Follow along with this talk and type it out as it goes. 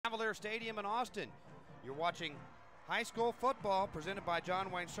Cavalier Stadium in Austin. You're watching high school football presented by John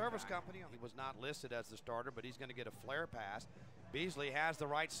Wayne Service Company. He was not listed as the starter, but he's going to get a flare pass. Beasley has the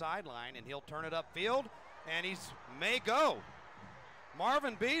right sideline, and he'll turn it upfield, and he's may go.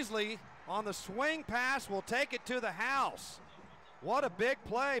 Marvin Beasley on the swing pass will take it to the house. What a big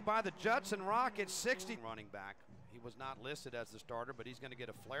play by the Judson Rockets. 60 running back. He was not listed as the starter, but he's going to get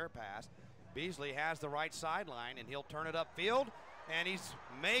a flare pass. Beasley has the right sideline, and he'll turn it upfield, and he's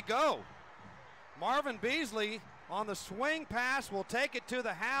may go. Marvin Beasley on the swing pass will take it to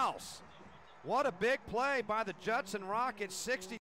the house. What a big play by the Judson Rockets. 60